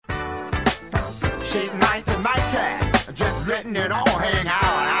She's 19, my 10. Just letting it all hang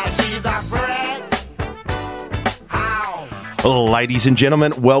out. She's a freak. How? Ladies and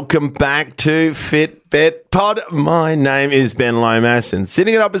gentlemen, welcome back to Fitbit Pod. My name is Ben Lomas, and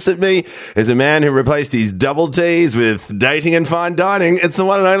sitting opposite me is a man who replaced his double T's with dating and fine dining. It's the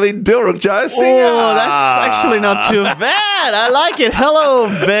one and only Dilruk Josiah. Oh, that's actually not too bad. I like it. Hello,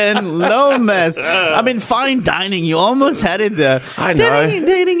 Ben Lomas. I mean, fine dining. You almost had it there. I know.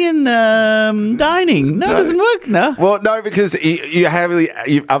 Dating and dining. No, it doesn't work, no. Well, no, because you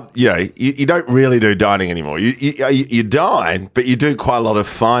don't really do dining anymore. You dine, but you do quite a lot of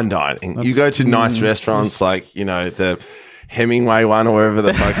fine dining. You go to nice restaurants like, the Hemingway one or wherever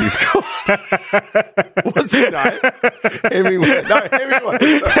the fuck he's called. What's his name? Hemingway. No, Hemingway.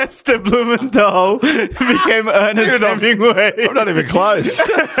 Hester Blumenthal became Ernest Hemingway. I'm not even close.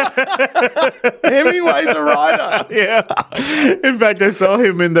 Hemingway's a writer. Yeah. In fact, I saw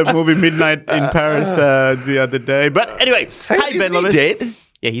him in the movie Midnight in Paris the other day. But anyway, hi, Ben Lomas. Dead?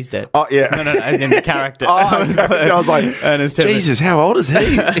 Yeah, he's dead. Oh, yeah. No, as in the character. I was like, Ernest Jesus, how old is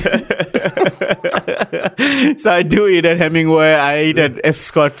he? So I do eat at Hemingway. I eat at F.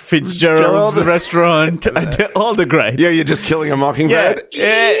 Scott Fitzgerald's restaurant. I do all the greats. Yeah, you're just killing a mockingbird.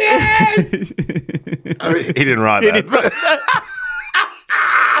 Yeah. Yes! I mean, he didn't write that.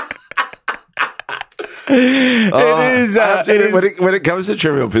 When it comes to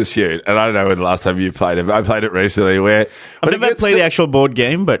Trivial Pursuit, and I don't know when the last time you played it, but I played it recently. I've never played the actual board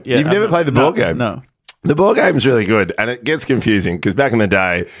game, but yeah, you've never played the board game. No. The board game's really good, and it gets confusing because back in the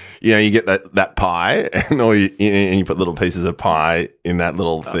day, you get that pie, and you put little pieces of pie in that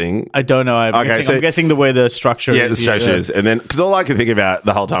little thing. I don't know. I'm guessing the way the structure is. Yeah, the structure is. And then, because all I could think about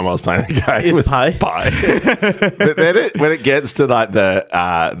the whole time I was playing the game was pie. But then when it gets to like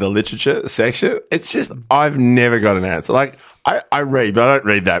the literature section, it's just, I've never got an answer. Like, I read, but I don't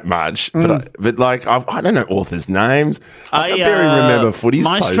read that much. But I don't know authors' names. I barely remember footies.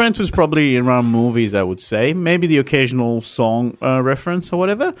 My strength was probably around movies, I would say. Maybe the occasional song reference or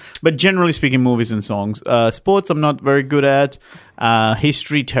whatever. But generally speaking, movies and songs. Sports, I'm not very good at.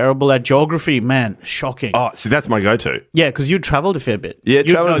 History, terrible at. Geography, man, shocking. Oh, see, that's my go-to. Yeah, because you traveled a fair bit. Yeah,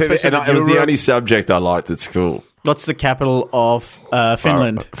 traveled a fair bit. And it was the only subject I liked at school. What's the capital of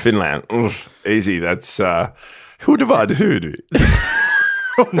Finland? Finland. Oof, easy. That's... Huudavaadu.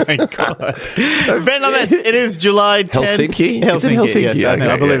 Oh my God. Ben Lomas, it is July 10th. Helsinki? Helsinki, yes. Okay,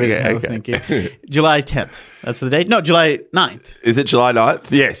 I believe it's okay. Helsinki. July 10th. That's the date? No, July 9th. Is it July 9th?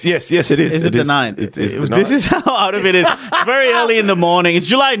 Yes, it is. Is it the 9th? This is how out of it is. Very early in the morning. It's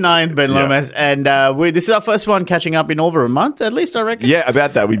July 9th, Ben Lomas. And this is our first one catching up in over a month, at least, I reckon. Yeah,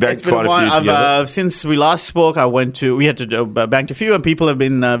 about that. We banked quite a few together. Since we last spoke, we had to bank a few, and people have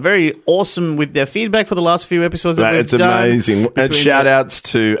been very awesome with their feedback for the last few episodes that we've done. It's amazing. And shout outs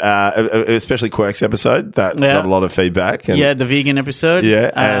to, especially Quirk's episode. That got a lot of feedback. And the vegan episode.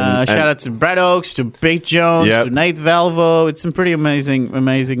 Yeah. Shout out to Brad Oakes, to Big Jones, to Nate Valvo. It's some pretty amazing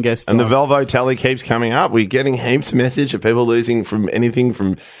guests. And the Valvo tally keeps coming up. We're getting heaps of message of people losing from anything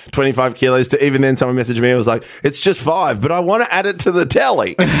from 25 kilos to even then someone messaged me. I was like, it's just 5, but I want to add it to the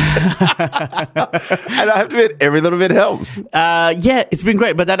tally. And I have to admit, every little bit helps. It's been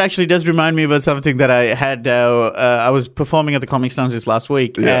great. But that actually does remind me about something that I had. I was performing at the Comic Lounge this last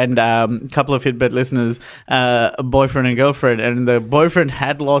week, and a couple of Fitbit listeners, a boyfriend and girlfriend, and the boyfriend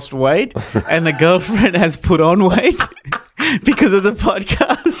had lost weight, and the girlfriend has put on weight because of the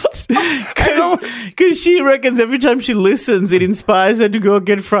podcast. Because she reckons every time she listens, it inspires her to go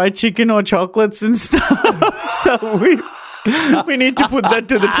get fried chicken or chocolates and stuff. So we need to put that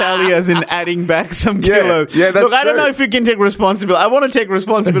to the tally as in adding back some kilos. Yeah, that's Look, I don't know if we can take responsibility. I want to take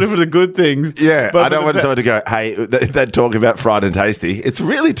responsibility for the good things. Yeah, I don't want someone to go, hey, that talk about fried and tasty. It's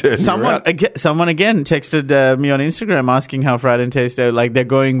really turned Someone again texted me on Instagram asking how Fried and Tasty, like they're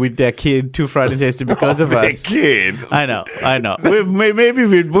going with their kid to Fried and Tasty because of us. Their kid? I know. Maybe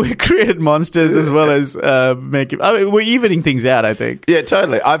we created monsters as well as we're evening things out, I think. Yeah,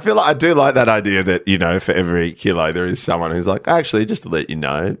 totally. I feel like I do like that idea that, for every kilo there is someone who's like, actually, just to let you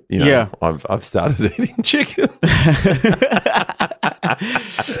know, I've started eating chicken.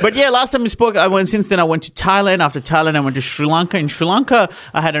 But last time we spoke, I went to Thailand. After Thailand, I went to Sri Lanka. In Sri Lanka,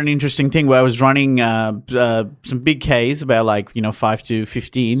 I had an interesting thing where I was running some big Ks, about 5 to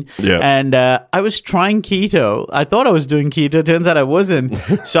 15. Yeah. And I was trying keto. I thought I was doing keto. Turns out I wasn't.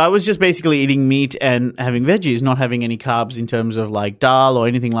 So I was just basically eating meat and having veggies, not having any carbs in terms of like dal or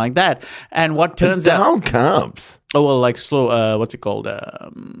anything like that. And what turns out... carbs. Oh, well, like slow, what's it called?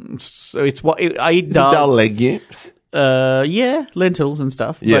 So it's what I eat dal. Dal legumes? Yeah, lentils and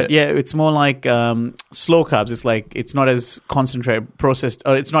stuff. Yeah. But yeah, it's more like slow carbs. It's like it's not as concentrated, processed.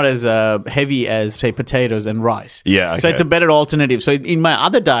 It's not as heavy as say potatoes and rice. Yeah, So okay. it's a better alternative. So in my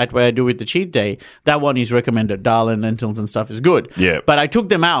other diet where I do with the cheat day, that one is recommended. Dal and lentils and stuff is good. Yeah. But I took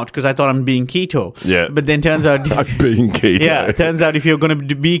them out because I thought I'm being keto. Yeah. But then turns out. Being keto. Yeah, it turns out if you're going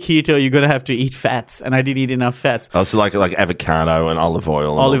to be keto, you're going to have to eat fats, and I didn't eat enough fats. Also like avocado and olive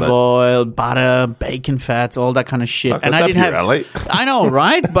oil. And Olive all oil, butter, bacon fats, all that kind of shit. Fuck, And that's I up didn't your have. alley. I know,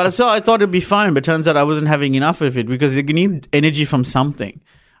 right? But so I thought it'd be fine, but turns out I wasn't having enough of it because you need energy from something.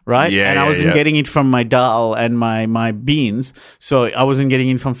 Right? Yeah, and I yeah, wasn't yeah. getting it from my dal and my beans. So I wasn't getting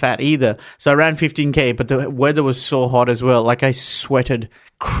it from fat either. So I ran 15K, but the weather was so hot as well. Like I sweated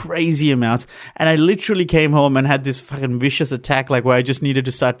crazy amounts. And I literally came home and had this fucking vicious attack, like where I just needed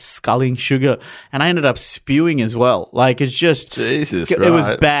to start sculling sugar. And I ended up spewing as well. Like it's just, Jesus, it was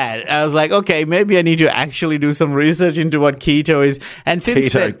right. bad. I was like, okay, maybe I need to actually do some research into what keto is. And since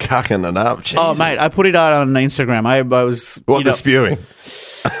Keto then, cucking it up. Jesus. oh mate, I put it out on Instagram. I was, What, you the know, spewing?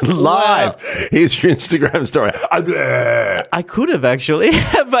 Live. Here's your Instagram story. I could have actually,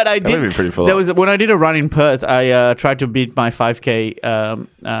 but I did. would've been pretty full There on. was when I did a run in Perth. I tried to beat my 5K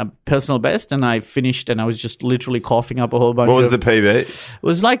personal best, and I finished, and I was just literally coughing up a whole bunch. What was of, the PB? It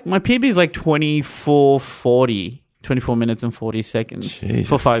was like my PB is like 24:40. 24 minutes and 40 seconds Jesus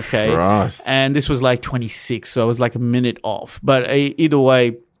for 5K. Christ. And this was like 26, so I was like a minute off. But either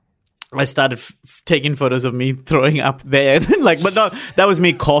way, I started taking photos of me throwing up there. But no, that was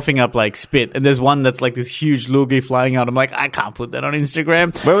me coughing up like spit. And there's one that's like this huge loogie flying out. I'm like, I can't put that on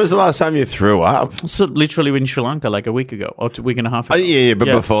Instagram. When was the last time you threw up? So literally in Sri Lanka, like a week ago or a week and a half ago. Oh, yeah, but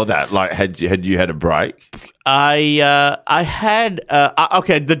before that, like, had you had a break? I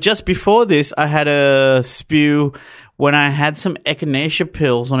had just before this I had a spew when I had some echinacea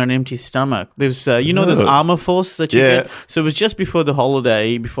pills on an empty stomach. There's those Armour Force that you Yeah. get. So it was just before the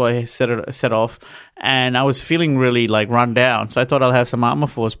holiday, before I set off, and I was feeling really like run down. So I thought I'll have some Armour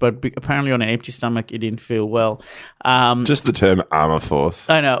Force, but apparently on an empty stomach it didn't feel well. Just the term Armour Force.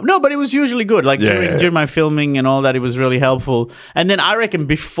 I know. No, but it was usually good. Like Yeah. during my filming and all that, it was really helpful. And then I reckon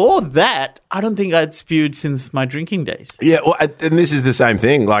before that, I don't think I'd spewed since my drinking days. Yeah, well, and this is the same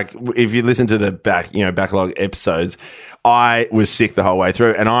thing. Like, if you listen to the backlog episodes, I was sick the whole way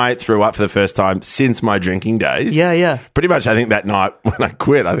through, and I threw up for the first time since my drinking days. Yeah. Pretty much, I think that night when I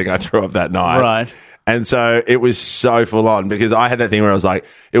quit, I think I threw up that night. Right. And so it was so full on because I had that thing where I was like,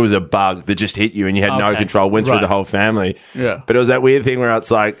 it was a bug that just hit you and you had no Okay. control, went through Right. the whole family. Yeah. But it was that weird thing where it's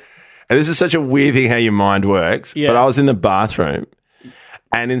like, and this is such a weird thing how your mind works, Yeah. but I was in the bathroom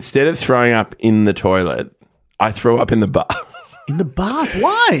and instead of throwing up in the toilet, I threw up in the bath. In the bath?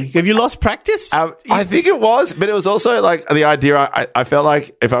 Why? Have you lost practice? I think it was, but it was also like the idea. I felt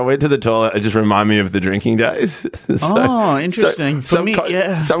like if I went to the toilet, it just reminded me of the drinking days. Oh, interesting. For me,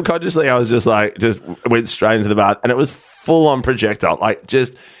 yeah. Subconsciously, I was just went straight into the bath, and it was full on projectile, like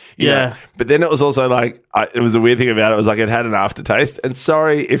just. You Yeah. know. But then it was also like, it was a weird thing about it. It was like it had an aftertaste. And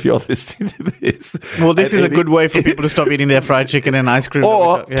sorry if you're listening to this. Well, this and is a eating- good way for people to stop eating their fried chicken and ice cream.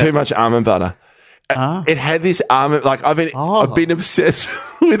 or Yeah. too much almond butter. It had this almond, like I've been obsessed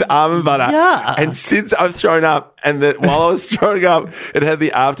with almond butter. Yeah. And since I've thrown up, and while I was throwing up, it had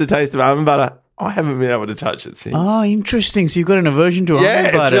the aftertaste of almond butter. I haven't been able to touch it since. Oh, interesting. So you've got an aversion to yeah, almond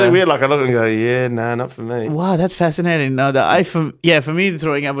it's butter. really weird. Like I look and go, yeah, nah, not for me. Wow, that's fascinating. No, for me, the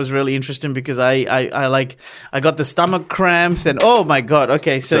throwing up was really interesting because I got the stomach cramps and oh my god.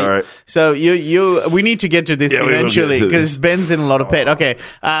 Okay, Sorry. so we need to get to this Yeah, we will eventually get to because this. Ben's in a lot of pain. Okay,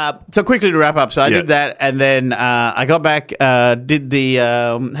 so quickly to wrap up. So I Yeah. did that and then I got back, did the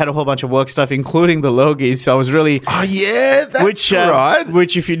had a whole bunch of work stuff, including the Logies. So I was really Oh yeah, that's right.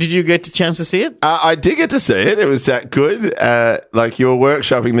 Which did you get a chance to see it? I did get to see it. It was that good. Like you were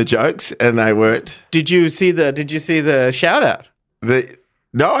workshopping the jokes, and they worked. Did you see the shout out?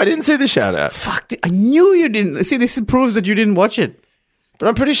 No, I didn't see the shout out, Fuck! I knew you didn't. See, this proves that you didn't watch it. but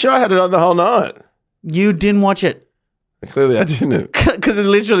I'm pretty sure I had it on the whole night. You didn't watch it. Clearly, I didn't. Because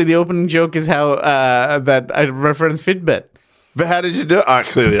literally the opening joke is how that I reference Fitbit. But how did you do it? Oh,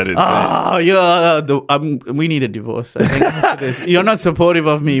 clearly I didn't see it. Oh, yeah. We need a divorce. I think after this. You're not supportive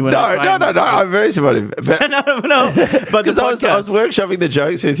of me when No, I no. I'm very supportive. But no. But the because I was podcast. workshopping the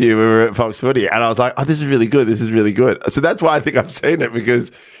jokes with you when we were at Fox Footy, and I was like, "Oh, this is really good. This is really good." So that's why I think I've seen it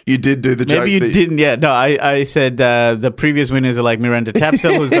because you did do the jokes. Maybe you that didn't yet. No, I said the previous winners are like Miranda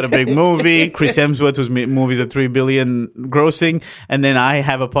Tapsell, who's got a big movie, Chris Hemsworth, whose movies are 3 billion grossing, and then I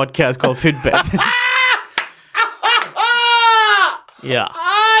have a podcast called Fitbit. Yeah.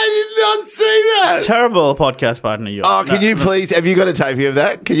 I did not see that. Terrible podcast partner you Oh, are. can you please? Have you got a tape of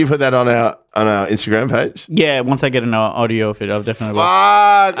that? Can you put that on our Instagram page? Yeah, once I get an audio of it, I'll definitely.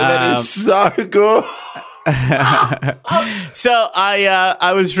 Fuck, that is so good. So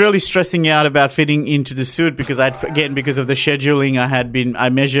I was really stressing out about fitting into the suit because because of the scheduling I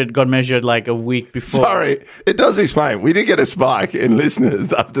got measured like a week before. Sorry, it does explain. We did get a spike in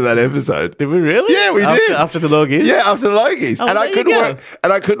listeners after that episode. Did we really? Yeah, we did. After the Logies? Yeah, after the Logies. Oh, and there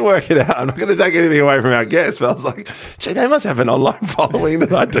I couldn't work it out. I'm not going to take anything away from our guests, but I was like, gee, they must have an online following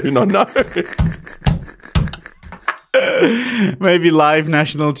that I do not know. Maybe live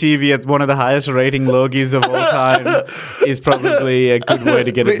national TV at one of the highest rating Logies of all time is probably a good way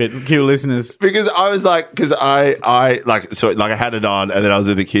to get a bit few listeners. Because I was like, because I had it on, and then I was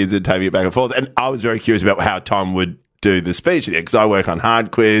with the kids and taking it back and forth, and I was very curious about how Tom would do the speech because I work on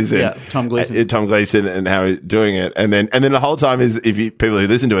Hard Quiz and Tom Gleason, and how he's doing it, and then the whole time is people who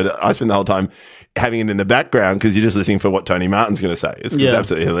listen to it, I spend the whole time having it in the background because you're just listening for what Tony Martin's going to say. It's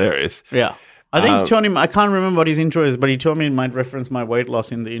absolutely hilarious. Yeah. I think Tony, I can't remember what his intro is, but he told me it might reference my weight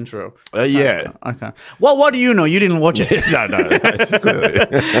loss in the intro. Yeah. Okay. Well, what do you know? You didn't watch it. No.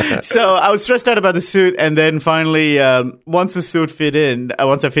 Clearly. So I was stressed out about the suit, and then finally, once I fit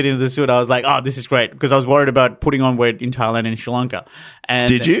into the suit, I was like, "Oh, this is great," because I was worried about putting on weight in Thailand and Sri Lanka. And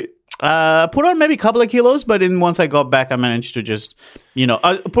did you? Put on maybe a couple of kilos, but then once I got back, I managed to just,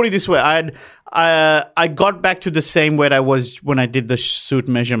 put it this way, I got back to the same weight I was when I did the suit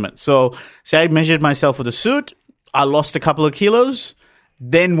measurement. So, say I measured myself for the suit, I lost a couple of kilos,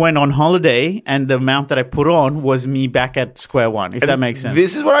 then went on holiday, and the amount that I put on was me back at square one, if that makes sense.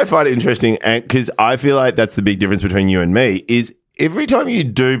 This is what I find interesting, because I feel like that's the big difference between you and me, is every time you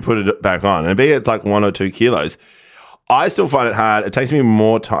do put it back on, and be it like 1 or 2 kilos, I still find it hard. It takes me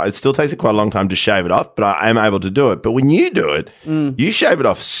more time. It still takes quite a long time to shave it off, but I am able to do it. But when you do it, you shave it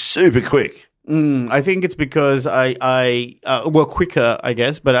off super quick. I think it's because quicker, I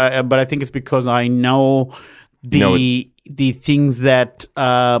guess, but I think it's because I know the things that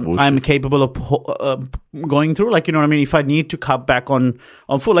I'm capable of going through. Like, you know what I mean? If I need to cut back on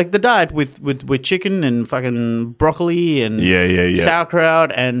food, like the diet with chicken and fucking broccoli and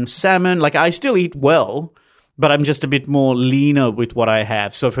sauerkraut and salmon, like I still eat well, but I'm just a bit more leaner with what I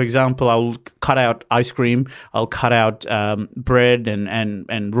have. So, for example, I'll cut out ice cream. I'll cut out bread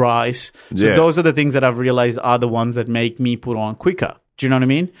and rice. So those are the things that I've realized are the ones that make me put on quicker. Do you know what I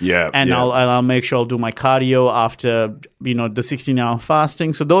mean? Yeah. And I'll make sure I'll do my cardio after, the 16-hour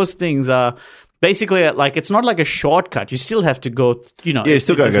fasting. So those things are basically like, it's not like a shortcut. You still have to go, Yeah, you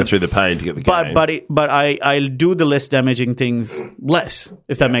still got to go through the pain to get the gain. But I'll do the less damaging things less,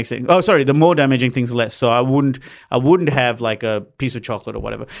 if that makes sense. Oh, sorry, the more damaging things less. So I wouldn't have like a piece of chocolate or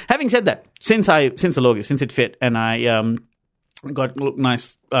whatever. Having said that, since the logo, since it fit, and I got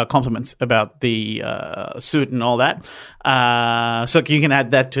nice compliments about the suit and all that. So you can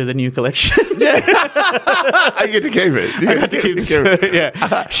add that to the new collection. I get to keep it. I got to keep the suit.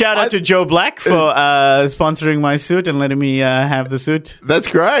 Yeah. Shout out to Joe Black for sponsoring my suit and letting me have the suit. That's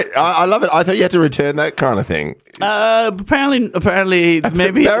great. I love it. I thought you had to return that kind of thing. Apparently,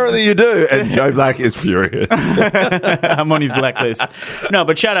 maybe. Apparently you do. And Joe Black is furious. I'm on his blacklist. No,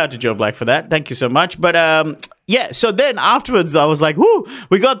 but shout out to Joe Black for that. Thank you so much. But yeah, so then afterwards I was like, whoo,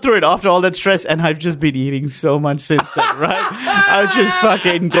 we got through it after all that stress, and I've just been eating so much since then, right? I've just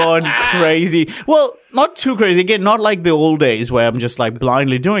fucking gone crazy. Well, not too crazy. Again, not like the old days where I'm just like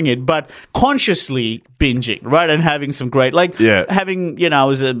blindly doing it, but consciously binging, right? And having some great, having, I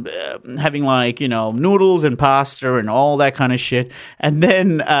was having like, noodles and pasta and all that kind of shit. And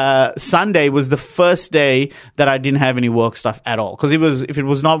then Sunday was the first day that I didn't have any work stuff at all. Because if it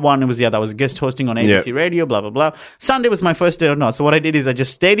was not one, it was the other. I was guest hosting on ABC Radio, blah, blah, blah. Sunday was my first day or not. So what I did is I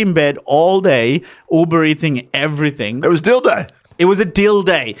just stayed in bed all day, Uber eating everything. It was dill day. It was a dill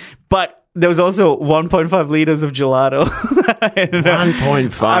day. But there was also 1.5 liters of gelato.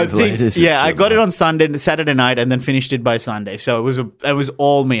 1.5 liters. Yeah, I got it on Saturday night, and then finished it by Sunday. So it was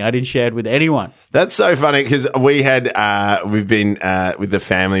all me. I didn't share it with anyone. That's so funny because we've been with the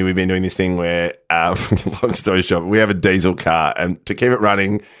family. We've been doing this thing where, long story short, we have a diesel car, and to keep it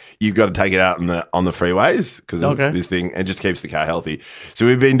running, you've got to take it out on the freeways because of this thing, and just keeps the car healthy. So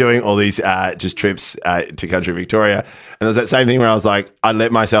we've been doing all these just trips to country Victoria, and there's that same thing where I was like, I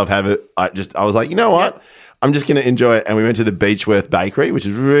let myself have it. I was like, you know what? Yep. I'm just going to enjoy it. And we went to the Beechworth Bakery, which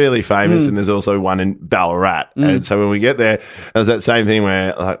is really famous, and there's also one in Ballarat. And so when we get there, there's that same thing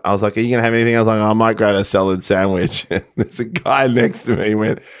where I was like, are you going to have anything? I was like, I might grab a salad sandwich. And there's a guy next to me who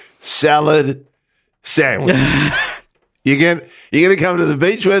went, salad sandwich. You're gonna come to the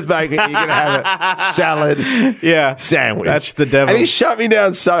beach with bacon. You're gonna have a salad, sandwich. That's the devil. And he shut me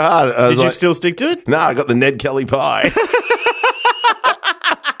down so hard. I was Did you still stick to it? No, I got the Ned Kelly pie.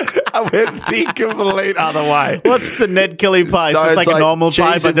 I went the complete other way. What's the Ned Kelly pie? So It's just it's like a like normal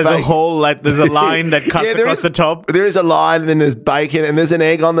pie, cheese but and there's a bacon. hole, like there's a line that cuts there across is- the top. There is a line, and then there's bacon, and there's an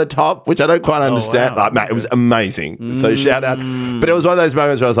egg on the top, which I don't quite understand. wow. Like, mate, it was amazing. So shout out. But it was one of those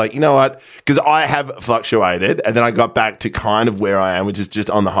moments where I was like, you know what? Because I have fluctuated, and then I got back to kind of where I am, which is just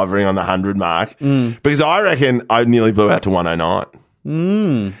on the hovering on the 100 mark. Because I reckon I nearly blew out to 109.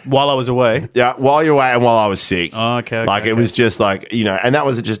 While I was away. Yeah, while you're away and while I was sick. Oh, okay, Like, it was just like, you know, and that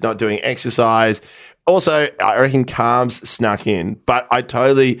was just not doing exercise. Also, I reckon carbs snuck in, but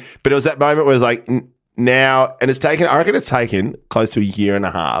it was that moment where it was like, now, and I reckon it's taken close to a year and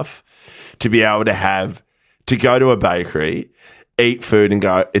a half to be able to go to a bakery, eat food and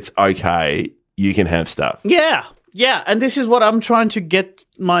go, it's okay, you can have stuff. Yeah, and this is what I'm trying to get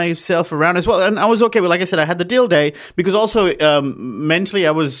myself around as well. And I was okay with, like I said, I had the deal day because also mentally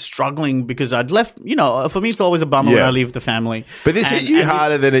I was struggling because I'd left, you know, for me it's always a bummer when I leave the family. But this hit you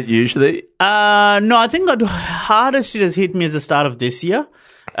harder than it usually? No, I think the hardest it has hit me is the start of this year.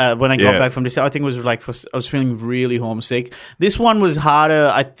 When I got back from this, I think it was like I was feeling really homesick. This one was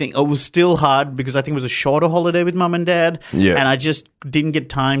harder. I think it was still hard because I think it was a shorter holiday with mum and dad. Yeah. And I just didn't get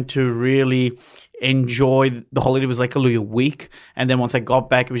time to really enjoy the holiday. It was like a week. And then once I got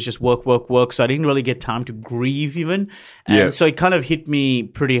back, it was just work. So I didn't really get time to grieve even. And so it kind of hit me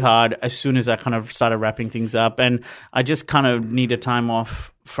pretty hard as soon as I kind of started wrapping things up. And I just kind of needed time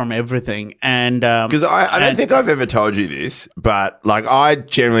off from everything. And because I don't think I've ever told you this, but like I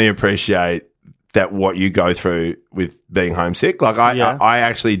generally appreciate that what you go through with being homesick. Like I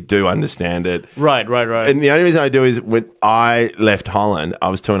actually do understand it. Right. And the only reason I do is when I left Holland, I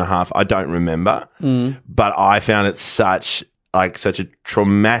was 2.5. I don't remember, but I found it such a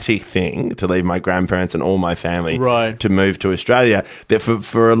traumatic thing to leave my grandparents and all my family to move to Australia that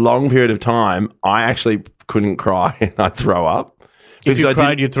for a long period of time, I actually couldn't cry and I'd throw up. If you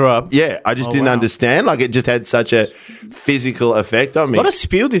cried, you'd throw up. Yeah, I just didn't understand. Like, it just had such a physical effect on me. A lot of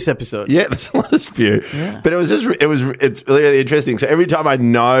spew this episode. Yeah, there's a lot of spew. Yeah. But it's really interesting. So every time I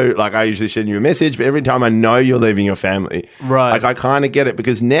know, like, I usually send you a message, but every time I know you're leaving your family, like, I kind of get it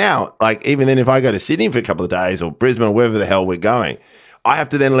because now, like, even then if I go to Sydney for a couple of days or Brisbane or wherever the hell we're going, I have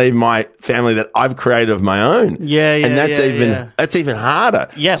to then leave my family that I've created of my own. And that's even harder.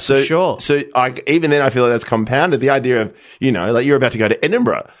 Yeah, for sure. So even then I feel like that's compounded. The idea of, you know, like you're about to go to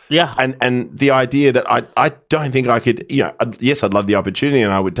Edinburgh. Yeah. And the idea that I don't think I could, you know, yes, I'd love the opportunity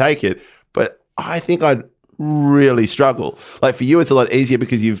and I would take it, but I think I'd really struggle. Like for you, it's a lot easier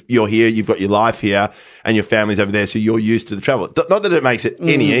because you're here, you've got your life here and your family's over there. So you're used to the travel. Not that it makes it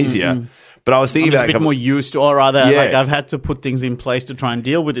any easier. But I was thinking about a bit more used to, or rather, like I've had to put things in place to try and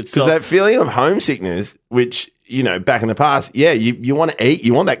deal with it. Because that feeling of homesickness, which, you know, back in the past, you want to eat,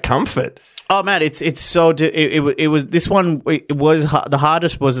 you want that comfort. Oh man, it's so it was this one. It was the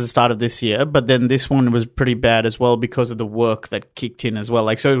hardest was at the start of this year, but then this one was pretty bad as well because of the work that kicked in as well.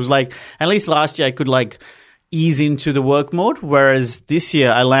 Like so, it was like at least last year I could like ease into the work mode, whereas this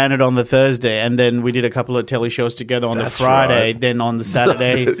year I landed on the Thursday and then we did a couple of telly shows together on the Friday, then on the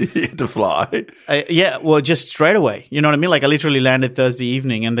Saturday. You had to fly. Just straight away. You know what I mean? Like I literally landed Thursday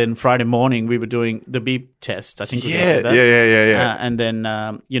evening and then Friday morning we were doing the beep test. I think we did that. Yeah. And then,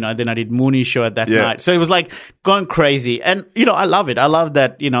 then I did Mooney's show at that night. So it was like going crazy. And, you know, I love it. I love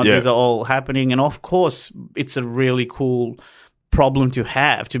that, you know, these are all happening. And of course, it's a really cool problem to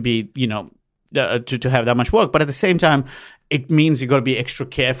have, to be, you know, to have that much work. But at the same time, it means you got to be extra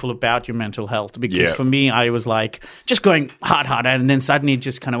careful about your mental health because for me, I was like just going hard. And then suddenly it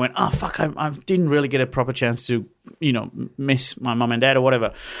just kind of went, oh, fuck, I didn't really get a proper chance to, you know, miss my mum and dad or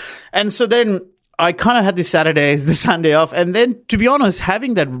whatever. And so then I kind of had the Saturdays, the Sunday off. And then, to be honest,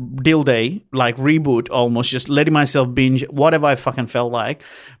 having that deal day, like reboot almost, just letting myself binge whatever I fucking felt like,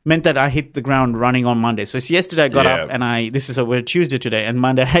 meant that I hit the ground running on Monday. So yesterday I got up and we're Tuesday today, and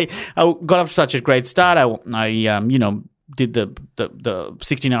Monday I got off to such a great start. I did the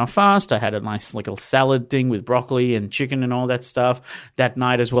 16-hour fast. I had a nice little salad thing with broccoli and chicken and all that stuff that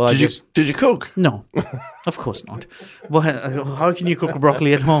night as well. Did you cook? No, of course not. Well, how can you cook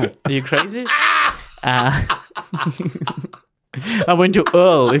broccoli at home? Are you crazy? I went to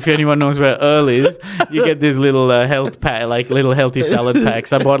Earl. If anyone knows where Earl is, you get these little health pack, like little healthy salad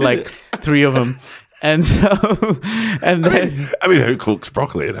packs. I bought like 3 of them. And so, and then I mean, who cooks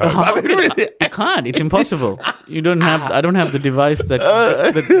broccoli at home? You can't. It's impossible. You don't have. I don't have the device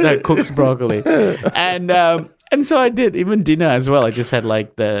that cooks broccoli, and so I did even dinner as well. I just had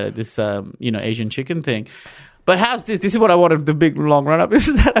like this Asian chicken thing. But how's this? This is what I wanted, the big long run up,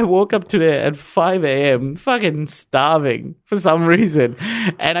 is that I woke up today at 5 a.m. fucking starving for some reason.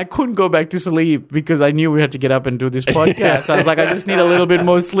 And I couldn't go back to sleep because I knew we had to get up and do this podcast. I was like, I just need a little bit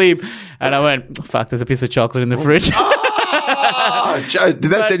more sleep. And I went, fuck, there's a piece of chocolate in the fridge. Oh, Joe,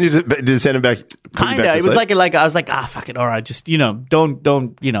 did that send you to, did it send him back? Kinda. It was like I was like, fuck it. All right. Just,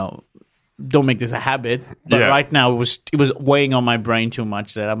 don't make this a habit. But right now it was weighing on my brain too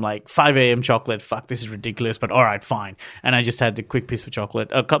much that I'm like 5 a.m. chocolate. Fuck, this is ridiculous. But all right, fine. And I just had the quick piece of chocolate,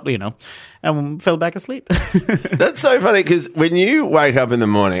 a couple, and fell back asleep. That's so funny because when you wake up in the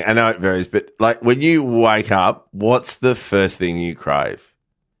morning, I know it varies, but like when you wake up, what's the first thing you crave?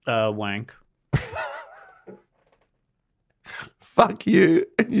 Wank. Fuck you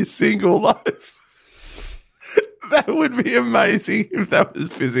and your single life. That would be amazing if that was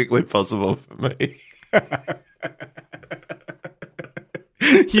physically possible for me.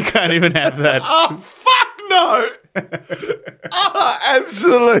 You can't even have that. Oh, fuck no.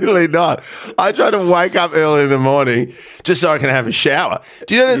 Absolutely not. I try to wake up early in the morning just so I can have a shower.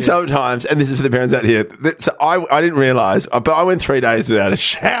 Do you know that sometimes, and this is for the parents out here, so I didn't realise, but I went 3 days without a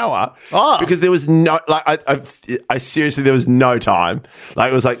shower because there was no, like, I seriously, there was no time.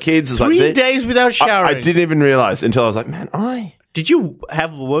 Like, it was like kids. It was 3 days without showering. I didn't even realise until I was like, man, Did you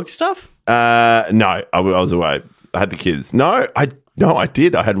have work stuff? No, I was away. I had the kids. No, I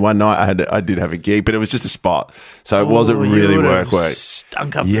did. I had one night. I did have a gig, but it was just a spot, so it wasn't really work.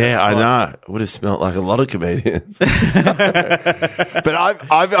 Stunk up. Yeah, I know. It would have smelled like a lot of comedians. But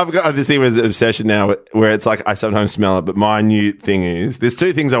I've got this thing with obsession now, where it's like I sometimes smell it. But my new thing is there's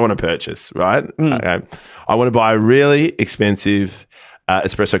two things I want to purchase. Right? Okay. I want to buy a really expensive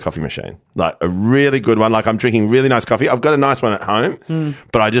espresso coffee machine, like a really good one. Like I'm drinking really nice coffee. I've got a nice one at home,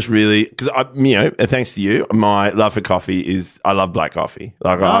 but I just really, because thanks to you, my love for coffee is I love black coffee.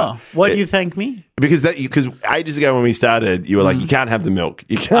 Like, why do you thank me? Because ages ago when we started, you were like, you can't have the milk.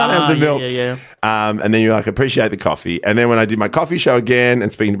 You can't have the milk. Yeah. And then you're like, appreciate the coffee. And then when I did my coffee show again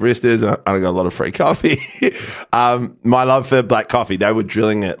and speaking to baristas, and I got a lot of free coffee, my love for black coffee, they were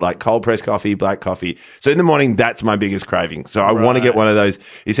drilling it like cold pressed coffee, black coffee. So in the morning, that's my biggest craving. So I want to get one of those.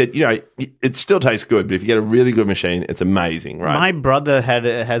 He said, it still tastes good, but if you get a really good machine, it's amazing, right? My brother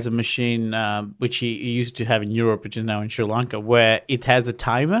has a machine which he used to have in Europe, which is now in Sri Lanka, where it has a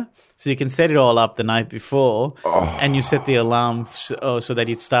timer. So you can set it all up the night before and you set the alarm so that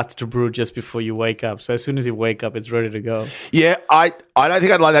it starts to brew just before you wake up. So as soon as you wake up, it's ready to go. Yeah, I don't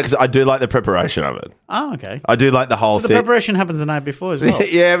think I'd like that because I do like the preparation of it. Oh, okay. I do like the whole thing. The preparation happens the night before as well.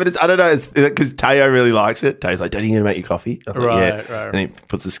 Yeah, but I don't know. It's because Teo really likes it. Teo's like, Daddy, you going to make your coffee? I was like, Right. And he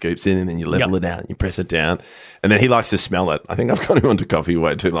puts the scoops in and then you level it out and you press it down. And then he likes to smell it. I think I've got him onto coffee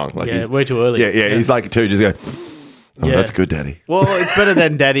way too long. Like way too early. Yeah. He's like just go, that's good, Daddy. Well, it's better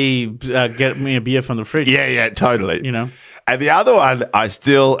than Daddy get me a beer from the fridge. Yeah, totally. And the other one,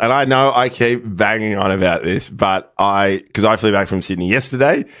 and I know I keep banging on about this, but because I flew back from Sydney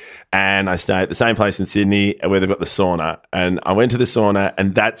yesterday and I stay at the same place in Sydney where they've got the sauna. And I went to the sauna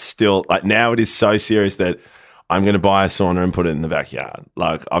and that's still, like, now it is so serious that I'm going to buy a sauna and put it in the backyard.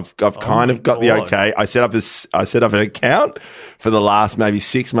 Like I've kind of got the okay. I set up an account for the last maybe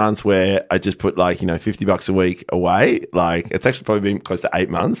 6 months where I just put like, $50 a week away. Like it's actually probably been close to 8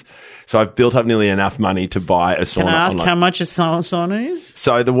 months. So I've built up nearly enough money to buy a sauna. Can I ask how much a sauna is?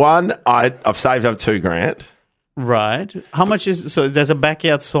 So the one I've saved up $2,000. Right. How much is so? There's a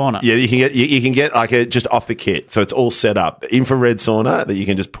backyard sauna. Yeah, you can get like just off the kit, so it's all set up. Infrared sauna that you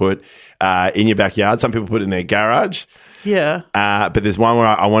can just put in your backyard. Some people put it in their garage. Yeah. But there's one where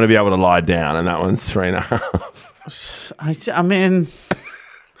I want to be able to lie down, and that one's $3,500. I mean.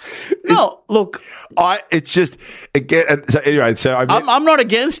 No, look. It's just again. So anyway, I'm not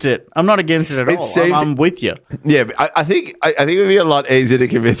against it. I'm not against it at all. I'm with you. Yeah, but I think it would be a lot easier to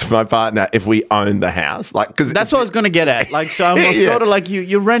convince my partner if we own the house. Like, because that's what I was going to get at. Like, so I'm sort of like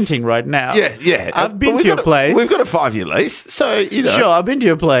you're renting right now. Yeah. I've been to your place. We've got a 5-year lease, so Sure, I've been to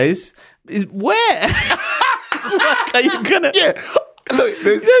your place. Where? Are you gonna? Yeah. Look,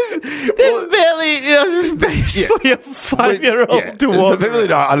 there's barely space for your 5-year-old to walk. For people who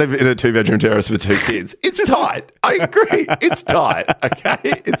know, I live in a 2-bedroom terrace with 2 kids. It's tight. I agree. It's tight.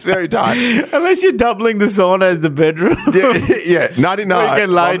 Okay, it's very tight. Unless you're doubling the sauna as the bedroom. Yeah. 99. You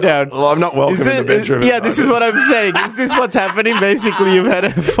can lie down. Well, I'm not welcome in the bedroom. Yeah, this is what I'm saying. Is this what's happening? Basically, you've had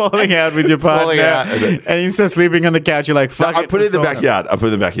a falling out with your partner, and instead of sleeping on the couch, you're like, "Fuck it." I put it in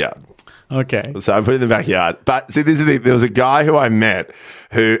the backyard. Okay. So I put it in the backyard. But see, this is the thing. There was a guy who I met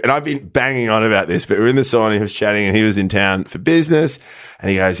and I've been banging on about this, but we were in the sauna, he was chatting and he was in town for business. And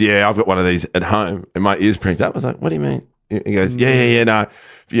he goes, yeah, I've got one of these at home. And my ears pricked up. I was like, what do you mean? He goes, yeah, no.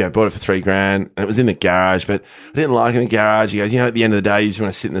 Yeah, bought it for $3,000 and it was in the garage, but I didn't like it in the garage. He goes, at the end of the day, you just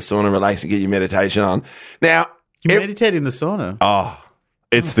want to sit in the sauna, relax and get your meditation on. Now, You meditate in the sauna? Oh,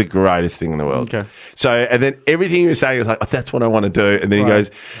 it's the greatest thing in the world. Okay. So, and then everything he was saying was like, that's what I want to do. And then he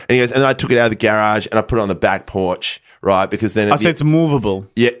goes, and then I took it out of the garage and I put it on the back porch, right? Because then So it's movable.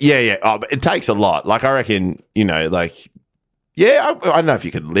 Yeah. Oh, but it takes a lot. Like, I reckon, I don't know if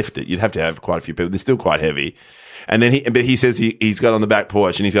you could lift it. You'd have to have quite a few people. They're still quite heavy. And then he says he's got on the back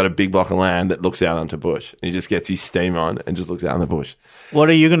porch and he's got a big block of land that looks out onto bush. And he just gets his steam on and just looks out on the bush. What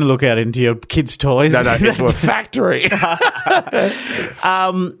are you going to look at, into your kids' toys? No, into a factory.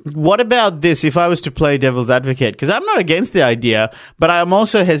 What about this? If I was to play devil's advocate, because I'm not against the idea, but I'm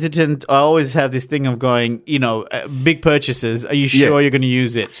also hesitant. I always have this thing of going, big purchases. Are you sure you're going to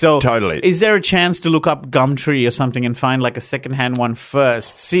use it? So Totally. Is there a chance to look up Gumtree or something and find like a secondhand one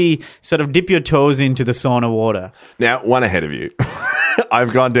first? Sort of dip your toes into the sauna water. Now, one ahead of you.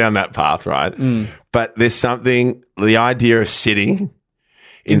 I've gone down that path, right? But there's something, the idea of sitting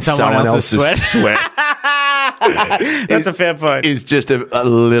in someone else's sweat. That's a fair point. Is just a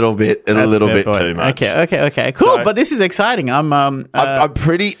little bit too much. Okay. Cool, So- but this is exciting. I'm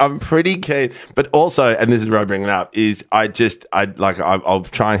pretty keen, but also, and this is where I bring it up, is I'll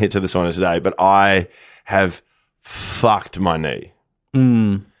try and hit to the sauna today, but I have fucked my knee.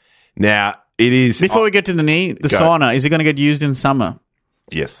 Now it is Before we get to the knee, the Go. sauna, is it going to get used in summer?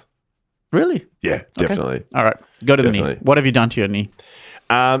 yes, Really? yeah, definitely. All right. Go to the knee. Definitely. What have you done to your knee?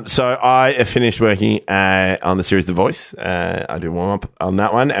 So I finished working on the series The Voice. I do warm up on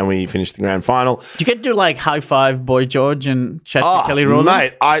that one, and we finished the grand final. Did you get to high five Boy George and chat to Kelly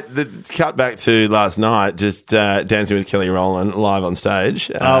Rowland? Mate, the cut back to last night, just dancing with Kelly Rowland live on stage.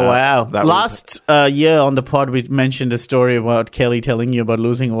 Oh, wow. that was- Last year on the pod, we mentioned a story about Kelly telling you about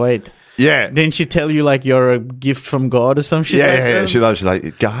losing weight. yeah. Didn't she tell you you're a gift from God or some shit? Yeah. She's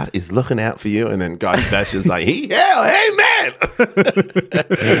like, God is looking out for you. And then Guy Sebastian's like, hey, man.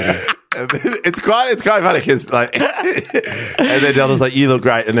 And then it's quite funny because and then Delta's like, you look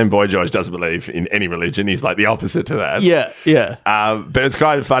great. And then Boy George doesn't believe in any religion. He's like the opposite to that. Yeah. But it's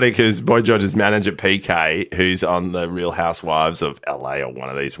kind of funny because Boy George's manager, PK, who's on the Real Housewives of LA or one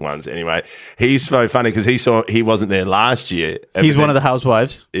of these ones anyway, he's so funny because he wasn't there last year. He's one of the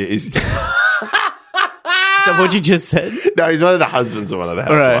housewives. Is Is that what you just said? No, he's one of the husbands of one of the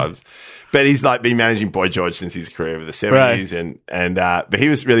housewives. But he's been managing Boy George since his career of the 70s. Right. But he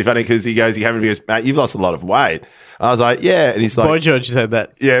was really funny because he goes, mate, you've lost a lot of weight. I was like, yeah. And he's like, Boy George said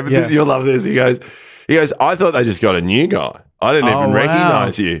that. yeah, but you'll love this. He goes, I thought they just got a new guy. I didn't even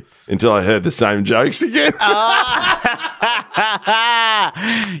recognize you until I heard the same jokes again.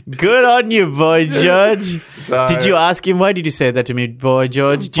 Good on you, Boy George. So- did you ask him, why did you say that to me, Boy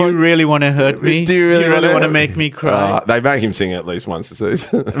George? Do you really want to hurt me? Do you really want to make me cry? They make him sing at least once a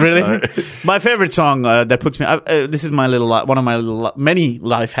season. Really? My favorite song that puts me... this is my one of my many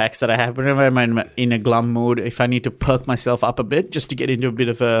life hacks that I have. Whenever I'm in a glum mood, if I need to perk myself up a bit just to get into a bit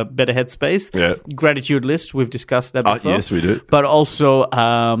of a better headspace, gratitude list, we've discussed that before. Yes, we do. But also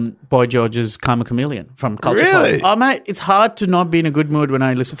Boy George's Karma Chameleon from Culture Really? Club. Oh, mate, it's hard to not be in a good mood when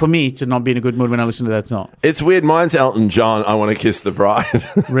I listen... For me, to not be in a good mood when I listen to that song. It's weird. Mine's Elton John, I Want to Kiss the Bride.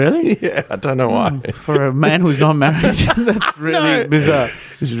 Really? Yeah, I don't know why. For a man who's not married, that's really bizarre.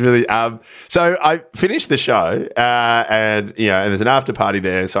 Which is really so I finished the show and there's an after party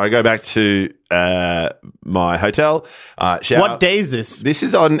there, so I go back to my hotel, shower. What day is this? This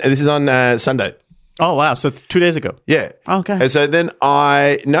is on Sunday. Oh, wow. So 2 days ago. Yeah. Okay. And so then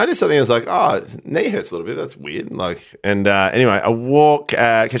I noticed something. I was like, oh, knee hurts a little bit. That's weird. Anyway, I walk,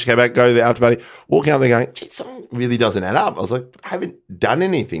 catch a cab back, go to the after party, walk out there going, gee, something really doesn't add up. I was like, I haven't done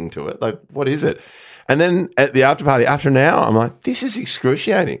anything to it. What is it? And then at the after party, after an hour, I'm like, this is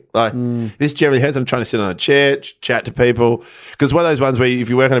excruciating. This generally hurts. I'm trying to sit on a chair, chat to people. Because one of those ones where if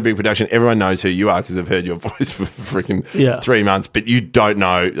you work on a big production, everyone knows who you are because they've heard your voice for freaking 3 months, but you don't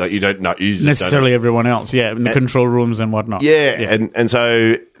know, you just necessarily everyone else. Yeah. In the control rooms and whatnot. Yeah. And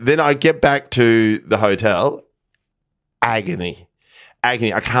so then I get back to the hotel, agony. I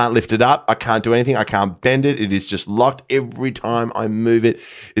can't lift it up. I can't do anything. I can't bend it. It is just locked. Every time I move it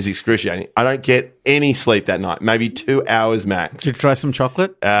is excruciating. I don't get any sleep that night, maybe 2 hours max. Did you try some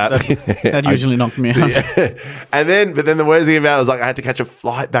chocolate? That usually knocked me out. Yeah. But then the worst thing about it was I had to catch a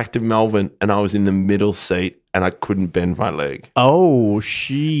flight back to Melbourne and I was in the middle seat and I couldn't bend my leg. Oh,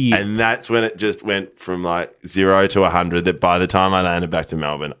 shit. And that's when it just went from 0 to 100 that by the time I landed back to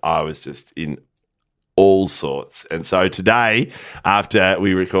Melbourne, I was just in all sorts. And so today, after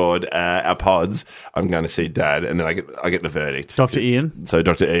we record our pods, I'm going to see Dad, and then I get the verdict. Dr. Ian. So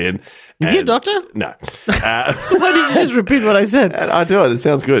Dr. Ian. Is he a doctor? No. So why did you just repeat what I said? And I do it. It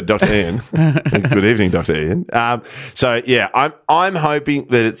sounds good, Dr. Ian. Good evening, Dr. Ian. So yeah, I'm hoping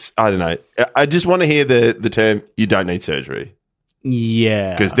that it's, I don't know. I just want to hear the term, you don't need surgery.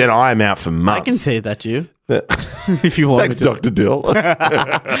 Yeah. Because then I am out for months. I can say that to you. If you want Thanks, me to. Dr. Dill.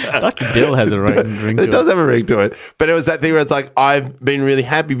 Dr. Dill has a ring to It does have a ring to it. But it was that thing where it's like, I've been really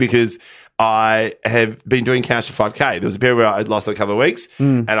happy because I have been doing Couch to 5K. There was a period where I'd lost a couple of weeks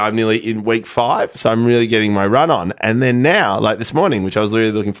and I'm nearly in week 5. So I'm really getting my run on. And then now, like this morning, which I was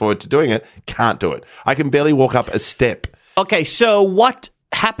really looking forward to doing it, can't do it. I can barely walk up a step. Okay, so what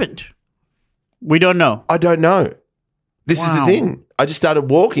happened? We don't know. I don't know. This is the thing. I just started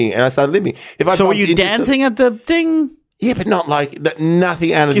walking and I started limping. So were you dancing at the thing? Yeah, but not like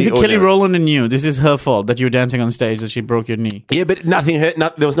nothing out of Is the it Kelly ordinary. Rowland and you? This is her fault that you were dancing on stage that she broke your knee. Yeah, but nothing hurt.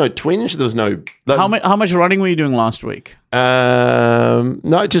 There was no twinge. There was no. How much running were you doing last week? No,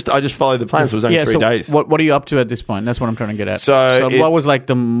 I just followed the plan. So it was only 3 days. What are you up to at this point? That's what I'm trying to get at. So what was like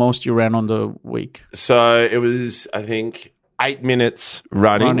the most you ran on the week? So it was, I think, 8 minutes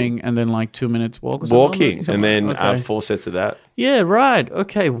running And then like 2 minutes walk or something? walking, and then Okay. 4 sets of that. Yeah, right.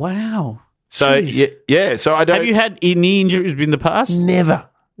 Okay, wow. So Jeez. yeah. So I don't. Have you had knee injuries in the past? Never.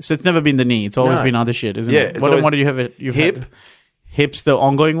 So it's never been the knee. It's always No. been other shit, isn't Yeah, it? it's What always did you have? You've hip. had hips, the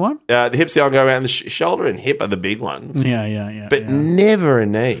ongoing one? The hips, the ongoing, and the shoulder and hip are the big ones. Yeah. But never a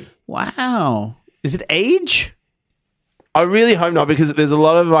knee. Wow. Is it age? I really hope not, because there's a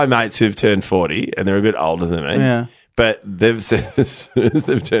lot of my mates who've turned 40 and they're a bit older than me. Yeah. But they've said as soon as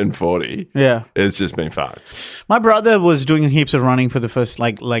they've turned 40, Yeah. it's just been fun. My brother was doing heaps of running for the first,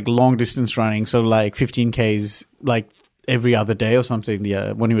 like long distance running. So like 15Ks, like every other day or something,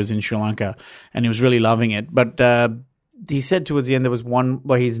 when he was in Sri Lanka, and he was really loving it. But he said towards the end, there was one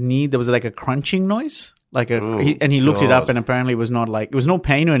by his knee, there was like a crunching noise. And he looked it up, and apparently it was no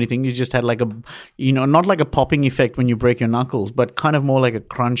pain or anything. You just had like not like a popping effect when you break your knuckles, but kind of more like a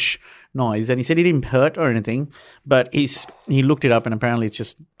crunch noise. And he said it didn't hurt or anything, but he looked it up, and apparently it's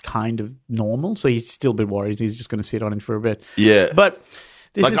just kind of normal. So he's still a bit worried. He's just going to sit on it for a bit. Yeah. But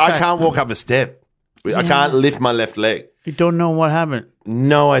this Like, is I can't walk up a step. I can't lift my left leg. You don't know what happened.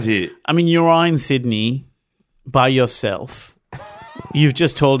 No idea. I mean, you are in Sydney by yourself. You've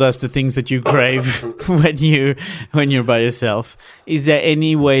just told us the things that you crave when you're by yourself. Is there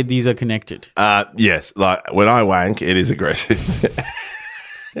any way these are connected? Yes. Like when I wank, it is aggressive.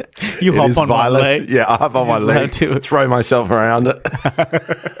 You It hop is on violent. one leg. Yeah, I hop on my Just leg, allowed to. throw myself around it.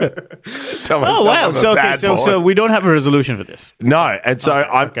 Tell myself Oh wow! I'm a So okay, bad so boy. we don't have a resolution for this. No, and so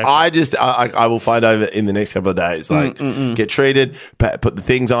okay. I will find over in the next couple of days, like get treated, put the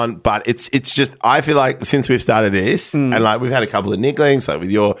things on. But it's just, I feel like since we've started this, and like we've had a couple of nigglings, like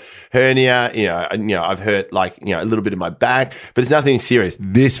with your hernia, I've hurt like a little bit of my back, but it's nothing serious.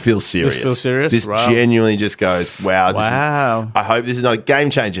 This feels serious. This feels serious? This Wow. genuinely just goes, wow. Wow. I hope this is not a game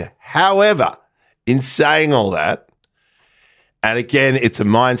changer. However, in saying all that, and again, it's a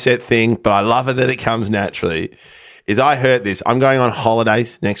mindset thing, but I love it that it comes naturally, is I heard this. I'm going on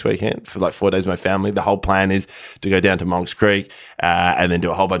holidays next weekend for like 4 days with my family. The whole plan is to go down to Monks Creek and then do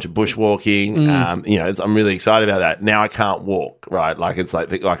a whole bunch of bushwalking. I'm really excited about that. Now I can't walk, right? Like it's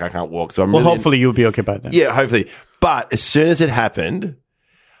like I can't walk. So Well, hopefully you'll be okay by then. yeah, hopefully. But as soon as it happened,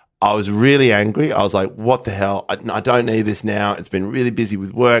 I was really angry. I was like, what the hell? I don't need this now. It's been really busy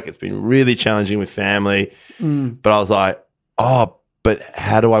with work. It's been really challenging with family. But I was like, but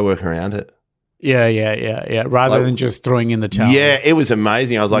how do I work around it? Yeah. Rather than just throwing in the towel. Yeah, it was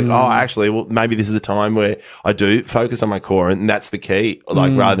amazing. I was like, actually, well, maybe this is the time where I do focus on my core, and that's the key.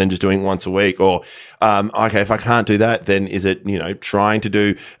 Like, rather than just doing it once a week, or okay, if I can't do that, then is it trying to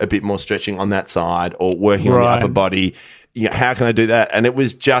do a bit more stretching on that side, or working on the upper body? How can I do that? And it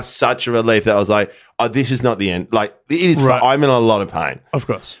was just such a relief that I was like, oh, this is not the end. Like, it is. Right. I'm in a lot of pain, Of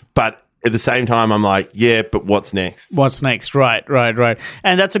course. but at the same time, I'm like, yeah, but what's next? What's next? Right.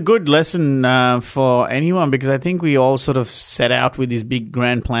 And that's a good lesson for anyone, because I think we all sort of set out with these big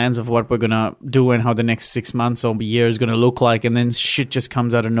grand plans of what we're going to do and how the next 6 months or year is going to look like. And then shit just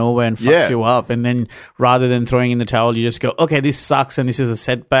comes out of nowhere and fucks you up. And then rather than throwing in the towel, you just go, okay, this sucks and this is a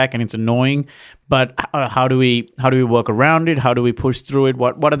setback and it's annoying. But how do we work around it? How do we push through it?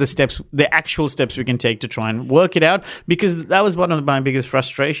 What are the steps, the actual steps we can take to try and work it out? Because that was one of my biggest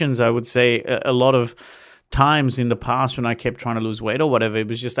frustrations, I would say, a lot of times in the past when I kept trying to lose weight or whatever. It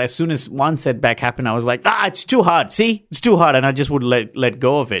was just as soon as one setback happened, I was like, it's too hard. See, it's too hard. And I just would let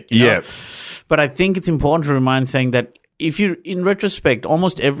go of it. You know? Yeah. But I think it's important to remind saying that if you, in retrospect,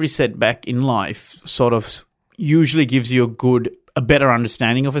 almost every setback in life sort of usually gives you a better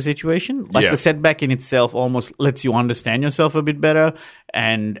understanding of a situation. Like the setback in itself almost lets you understand yourself a bit better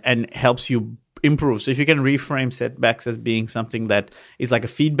and helps you improve. So if you can reframe setbacks as being something that is like a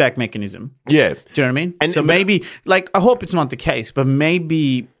feedback mechanism. Yeah. Do you know what I mean? And so maybe, like, I hope it's not the case, but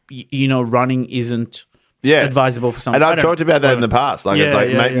maybe, running isn't advisable for someone. And I've talked about that in the past. Like, it's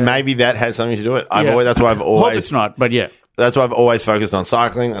like maybe that has something to do with it. That's why I've always... hope it's not, but yeah. That's why I've always focused on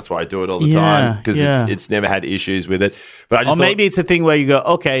cycling. That's why I do it all the time because it's never had issues with it. But I just maybe it's a thing where you go,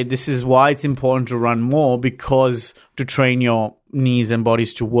 okay, this is why it's important to run more, because to train your knees and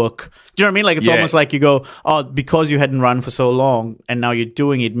bodies to work. Do you know what I mean? Like, it's almost like you go, oh, because you hadn't run for so long and now you're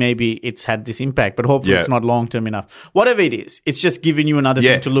doing it, maybe it's had this impact, but hopefully it's not long-term enough. Whatever it is, it's just giving you another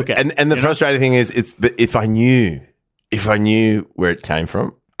thing to look at. And the frustrating thing is, if I knew where it came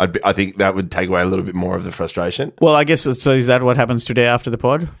from, I think that would take away a little bit more of the frustration. Well, I guess, so is that what happens today after the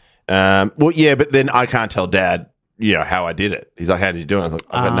pod? Well, yeah, but then I can't tell Dad, how I did it. He's like, how did you do it? I was like,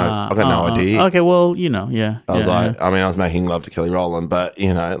 I've got no idea. Okay, well, I was like, I was making love to Kelly Rowland, but,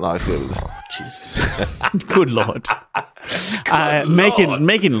 like, it was... Jesus. Good Lord.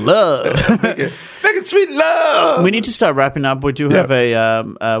 Making love. Making sweet love. We need to start wrapping up. We do have we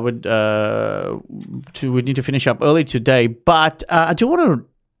need to finish up early today, but I do want to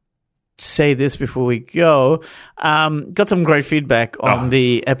say this before we go. Got some great feedback on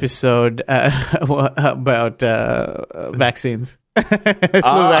the episode about vaccines.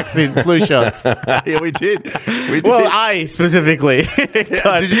 Flu shots. Yeah, we did. Well, I specifically.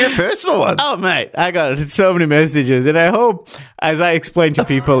 Did you get personal ones? Oh, mate, I got so many messages, and I hope, as I explained to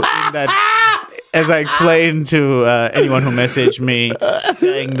people as I explained to anyone who messaged me,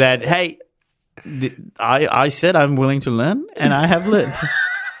 saying that, hey, I said I'm willing to learn, and I have learned.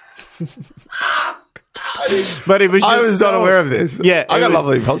 But it was just I was not aware of this. Yeah, I got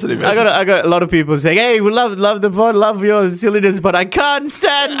lovely positive messages. I got a lot of people saying, "Hey, we love the pod, love your silliness, but I can't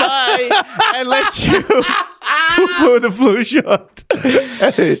stand by and let you poo the flu shot."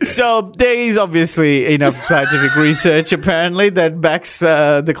 So there is obviously enough scientific research apparently that backs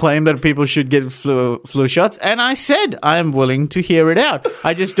the claim that people should get flu shots, and I said I am willing to hear it out.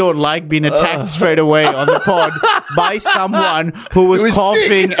 I just don't like being attacked straight away on the pod by someone who was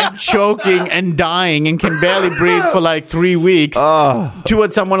coughing sick. and choking and dying and can barely breathe for like 3 weeks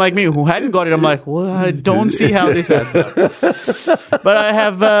towards someone like me who hadn't got it. I'm like, well, I don't see how this adds up. But I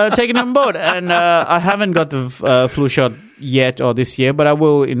have taken it on board, and I haven't got the flu shot yet or this year, but I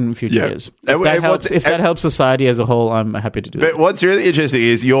will in future years. If that helps society as a whole, I'm happy to do it. But what's really interesting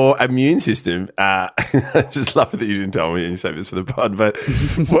is your immune system. I just love that you didn't tell me and you saved this for the pod. But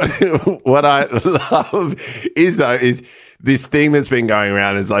what I love is this thing that's been going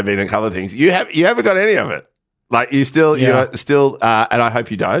around. Has like been a couple of things. You haven't got any of it. Like you're still, and I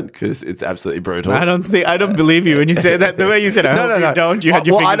hope you don't, because it's absolutely brutal. I don't believe you when you say that. The way you said, I hope you don't. You had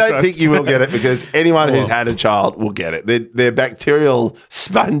your fingers I don't crossed. think you will get it, because anyone who's had a child will get it. They're bacterial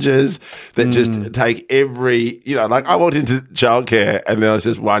sponges that just take every, like I walked into childcare and there was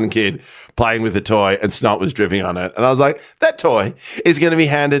just one kid playing with a toy and snot was dripping on it. And I was like, that toy is going to be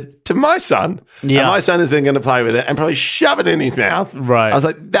handed to my son. Yeah. And my son is then going to play with it and probably shove it in his mouth. Right. I was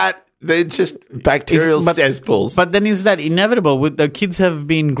like, they're just bacterial cesspools. But then is that inevitable? The kids have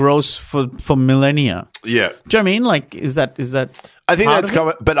been gross for millennia. Yeah. Do you know what I mean? Like, is that I think that's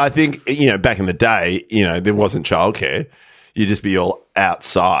common, but I think, back in the day, there wasn't childcare. You'd just be all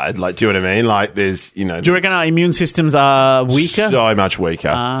outside. Like, do you know what I mean? Like, there's, Do you reckon our immune systems are weaker? So much weaker.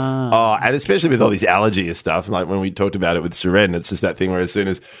 And especially with all these allergy and stuff. Like, when we talked about it with Seren, it's just that thing where as soon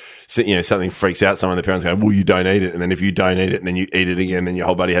as something freaks out someone, the parents go, well, you don't eat it. And then if you don't eat it and then you eat it again, then your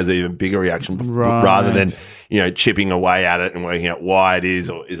whole body has an even bigger reaction rather than, chipping away at it and working out why it is,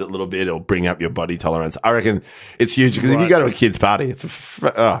 or is it a little bit, or bring up your body tolerance. I reckon it's huge, because if you go to a kid's party, it's it's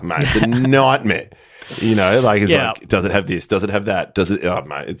a nightmare. Like, does it have this? Does it have that? Does it? Oh,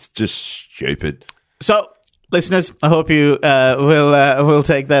 mate, it's just stupid. So, listeners, I hope you will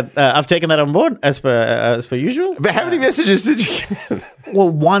take that. I've taken that on board as per usual. But how many messages did you get? Well,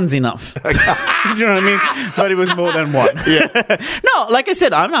 one's enough. Do you know what I mean? But it was more than one. Yeah. No, like I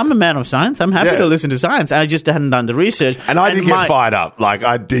said, I'm a man of science. I'm happy to listen to science. I just hadn't done the research. And I did get fired up. Like,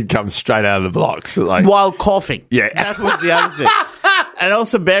 I did come straight out of the blocks. Like, while coughing. Yeah. That was the other thing. And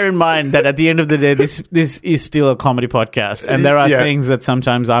also bear in mind that at the end of the day, this is still a comedy podcast, and there are things that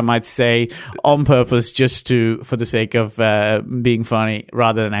sometimes I might say on purpose just for the sake of being funny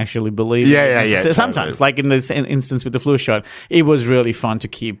rather than actually believing. Yeah. Sometimes, like in this instance with the flu shot, it was really fun to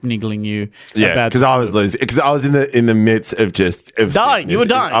keep niggling you. Yeah, because I was losing. Because I was in the midst of dying. Sickness. You were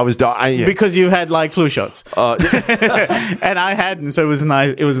dying. I was dying because you had like flu shots, and I hadn't. So it was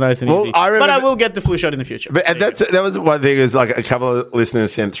nice. It was nice and easy. But I will get the flu shot in the future. But that was one thing. Is like a couple of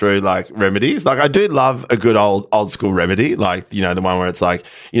listeners sent through like remedies. Like I do love a good old school remedy. Like the one where it's like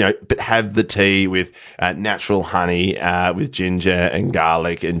but have the tea with natural honey with ginger and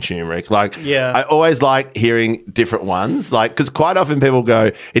garlic and turmeric. Like I always like hearing different ones. Like because quite often people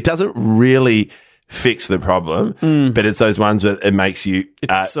go, it doesn't really fix the problem, but it's those ones that it makes you...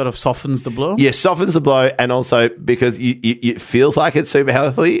 It sort of softens the blow? Yeah, softens the blow, and also because it feels like it's super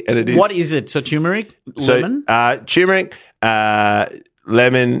healthy, and it is... What is it? So turmeric, lemon? Turmeric,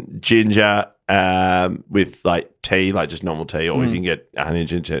 lemon, ginger, with like tea, like just normal tea, or you can get honey and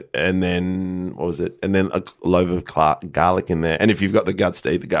ginger, and then, what was it? And then a loaf of garlic in there. And if you've got the guts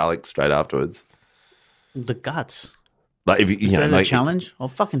to eat the garlic straight afterwards. The guts? Like if you know, like challenge, I'll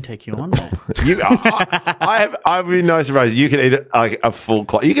fucking take you on. I've been no surprise. You can eat like a full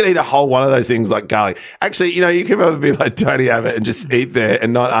cloth. You can eat a whole one of those things like garlic. Actually, you can probably be like Tony Abbott and just eat there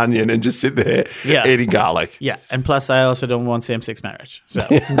and not onion and just sit there eating garlic. Yeah, and plus I also don't want same-sex marriage. So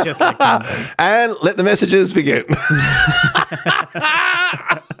just like and let the messages begin.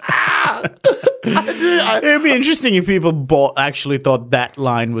 It would be interesting if people actually thought that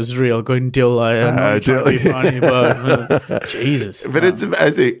line was real. Going dill, I know it's trying to be funny, but Jesus. But it's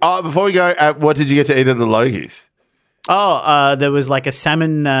amazing. Oh, before we go, what did you get to eat at the Logies? Oh, there was like a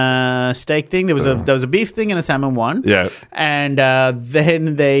salmon steak thing. There was a beef thing and a salmon one. Yeah, and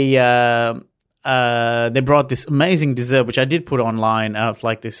then they brought this amazing dessert, which I did put online of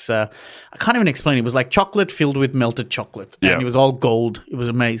like this, I can't even explain it. It was like chocolate filled with melted chocolate. And it was all gold. It was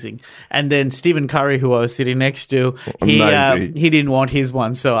amazing. And then Stephen Curry, who I was sitting next to, he didn't want his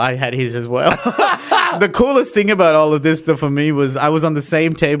one, so I had his as well. The coolest thing about all of this, though, for me was I was on the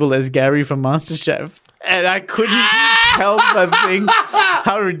same table as Gary from MasterChef. And I couldn't help but think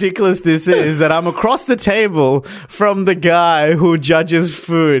how ridiculous this is, that I'm across the table from the guy who judges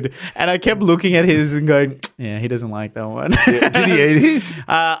food. And I kept looking at his and going, yeah, he doesn't like that one. Did he eat his?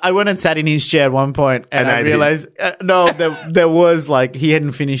 I went and sat in his chair at one point and I realized, no, there was like, he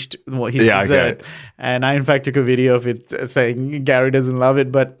hadn't finished his dessert. Okay. And I, in fact, took a video of it saying Gary doesn't love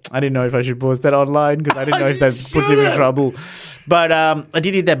it, but I didn't know if I should post that online because I didn't know if that puts him in trouble. But I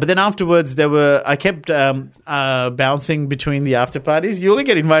did eat that. But then afterwards, I kept bouncing between the after parties. You only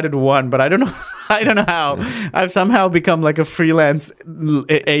get invited to one, but I don't know how. I've somehow become like a freelance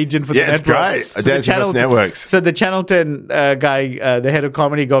agent for the network. Yeah, it's great. So the Channel networks. So the Channel 10 guy, the head of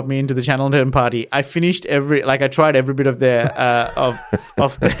comedy, got me into the Channel 10 party. I finished I tried every bit of their of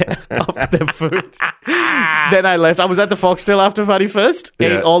their food. Then I left. I was at the Foxtel after party first,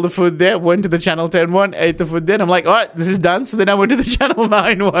 ate all the food there, went to the Channel 10 one, ate the food then. I'm like, all right, this is done. So then I went to the Channel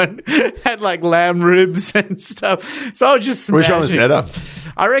 9 one, had like lamb ribs and stuff. So I was just smashing. Which one was better?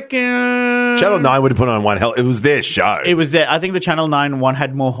 I reckon Channel 9 would have put on one hell. It was their show. It was there. I think the Channel 9 one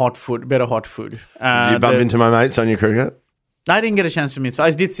had more better hot food. Did you bump into my mate, Sonia Kruger? I didn't get a chance to meet, so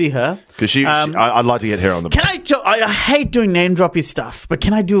I did see her. Because I'd like to get her on the podcast. I hate doing name droppy stuff, but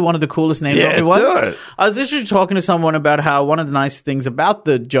can I do one of the coolest name droppy ones? Do it. I was literally talking to someone about how one of the nice things about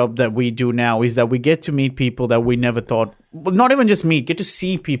the job that we do now is that we get to meet people that we never thought, well, not even just meet, get to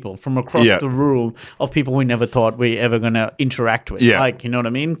see people from across the room of people we never thought we ever going to interact with. Yeah. Like, you know what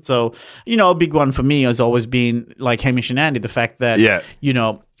I mean? So, a big one for me has always been like Hamish and Andy, the fact that,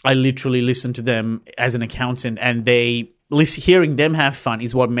 I literally listened to them as an accountant and hearing them have fun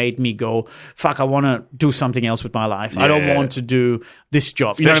is what made me go, fuck, I want to do something else with my life. I don't want to do this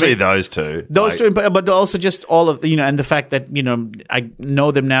job. Especially those two. Those two, but also just all of, and the fact that, I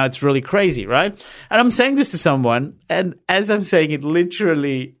know them now, it's really crazy, right? And I'm saying this to someone, and as I'm saying it,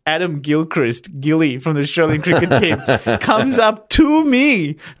 literally, Adam Gilly from the Australian cricket team, comes up to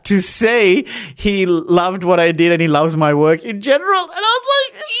me to say he loved what I did and he loves my work in general. And I was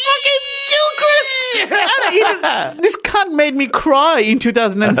like, fucking Gilchrist! This cunt made me cry in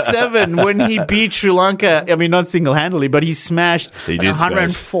 2007 when he beat Sri Lanka. I mean, not single-handedly, but he smashed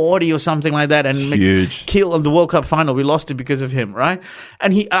 140 or something like that, and killed in the World Cup final. We lost it because of him, right?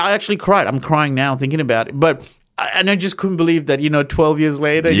 And I actually cried. I'm crying now thinking about it, but. And I just couldn't believe that, 12 years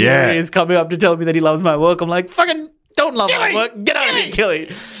later, here he is coming up to tell me that he loves my work. I'm like, fucking Don't love my work. Get out of here, Killy.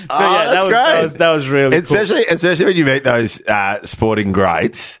 So that's great. That was really cool. Especially when you meet those sporting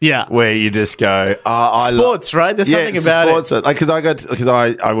greats. Yeah. Where you just go, Sports, right? There's something about it. Like, because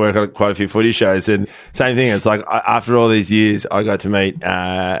I work on quite a few footy shows, and same thing. It's like after all these years, I got to meet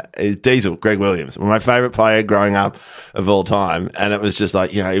Diesel, Greg Williams, my favourite player growing up of all time, and it was just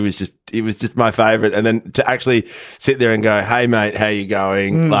like, he was just my favourite. And then to actually sit there and go, "Hey mate, how you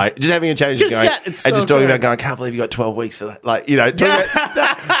going?" Like just having a change of going, and just talking about going, "I can't believe you got 12 weeks for that." Like, talking about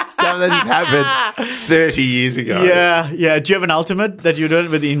stuff that just happened 30 years ago. Yeah. Do you have an ultimate that you're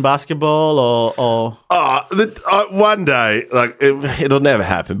doing in basketball or? One day, like it'll never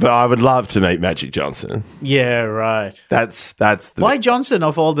happen, but I would love to meet Magic Johnson. Yeah, right. That's the Why Johnson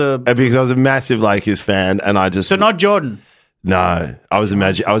of all the? Because I was a massive Lakers fan, and I just So not Jordan. No, I was a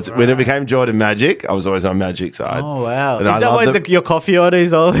Magic. When it became Jordan Magic, I was always on Magic's side. Oh wow! And Is that why your coffee order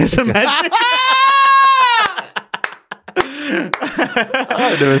is always a Magic?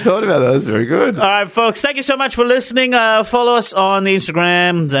 I never thought about that. That's very good. All right, folks. Thank you so much for listening. Follow us on the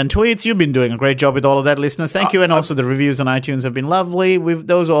Instagrams and tweets. You've been doing a great job with all of that, listeners. Thank you. And also the reviews on iTunes have been lovely.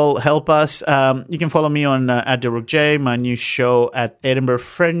 Those all help us. You can follow me on at Deruk J, my new show at Edinburgh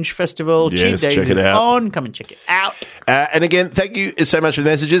Fringe Festival. Yes, Cheat Days check it is out. on. Come and check it out. And again, thank you so much for the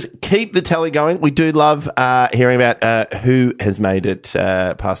messages. Keep the tally going. We do love hearing about who has made it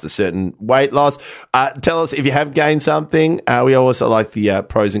past a certain weight loss. Tell us if you have gained something. We also like the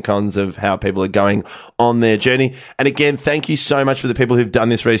pros and cons of how people are going on their journey. And again, thank you so much for the people who've done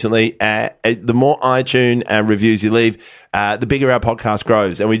this recently. The more iTunes reviews you leave, the bigger our podcast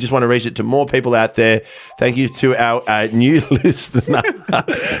grows. And we just want to reach it to more people out there. Thank you to our new listener,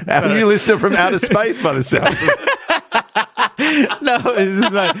 our new listener from outer space, by the sounds of it. No, this is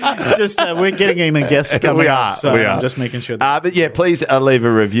fine. Just we're getting in a guest coming up, so I'm just making sure. But yeah, please leave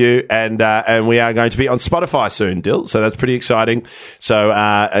a review, and we are going to be on Spotify soon, Dill. So that's pretty exciting. So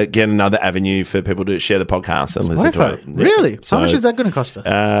again, another avenue for people to share the podcast and listen to it. Yeah. Really? So, how much is that going to cost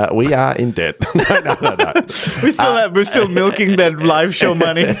us? We are in debt. No. We're still milking that live show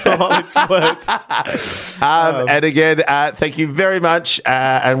money for all it's worth. And again, thank you very much,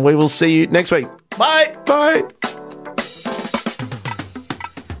 and we will see you next week. Bye. Bye.